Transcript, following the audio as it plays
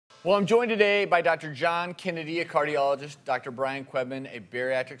Well, I'm joined today by Dr. John Kennedy, a cardiologist, Dr. Brian Quedman, a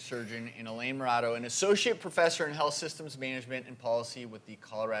bariatric surgeon, and Elaine Murado, an associate professor in health systems management and policy with the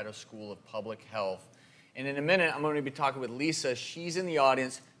Colorado School of Public Health. And in a minute, I'm going to be talking with Lisa. She's in the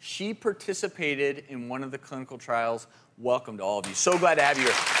audience. She participated in one of the clinical trials. Welcome to all of you. So glad to have you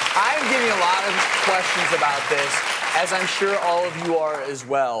here. I'm getting a lot of questions about this, as I'm sure all of you are as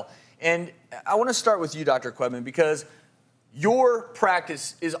well. And I want to start with you, Dr. Quedman, because your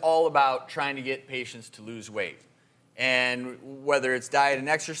practice is all about trying to get patients to lose weight. And whether it's diet and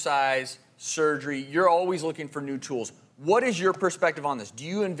exercise, surgery, you're always looking for new tools. What is your perspective on this? Do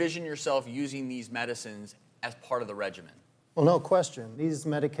you envision yourself using these medicines as part of the regimen? Well, no question. These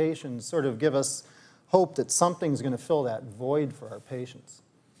medications sort of give us hope that something's going to fill that void for our patients.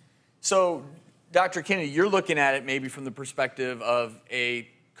 So, Dr. Kennedy, you're looking at it maybe from the perspective of a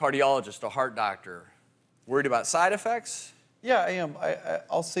cardiologist, a heart doctor. Worried about side effects? Yeah, I am.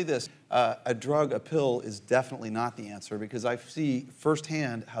 I'll say this. A drug, a pill, is definitely not the answer because I see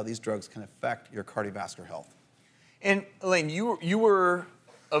firsthand how these drugs can affect your cardiovascular health. And Elaine, you were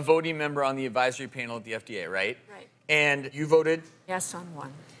a voting member on the advisory panel at the FDA, right? Right. And you voted? Yes, on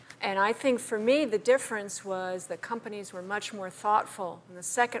one. And I think for me, the difference was that companies were much more thoughtful in the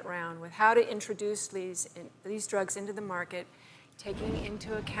second round with how to introduce these drugs into the market, taking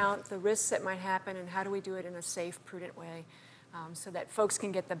into account the risks that might happen and how do we do it in a safe, prudent way so that folks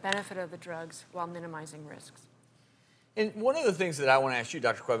can get the benefit of the drugs while minimizing risks. And one of the things that I want to ask you,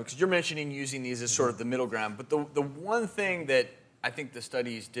 Dr. Quedman, because you're mentioning using these as sort of the middle ground, but the one thing that I think the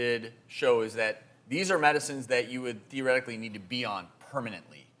studies did show is that these are medicines that you would theoretically need to be on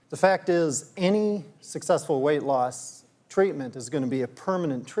permanently. The fact is, any successful weight loss treatment is going to be a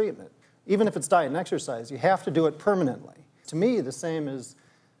permanent treatment. Even if it's diet and exercise, you have to do it permanently. To me, the same as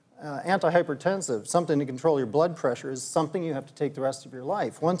antihypertensive, something to control your blood pressure, is something you have to take the rest of your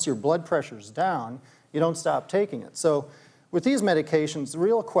life. Once your blood pressure is down, you don't stop taking it. So with these medications, the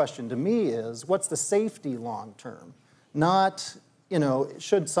real question to me is, what's the safety long term? Not,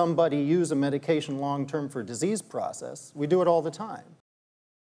 should somebody use a medication long term for disease process? We do it all the time.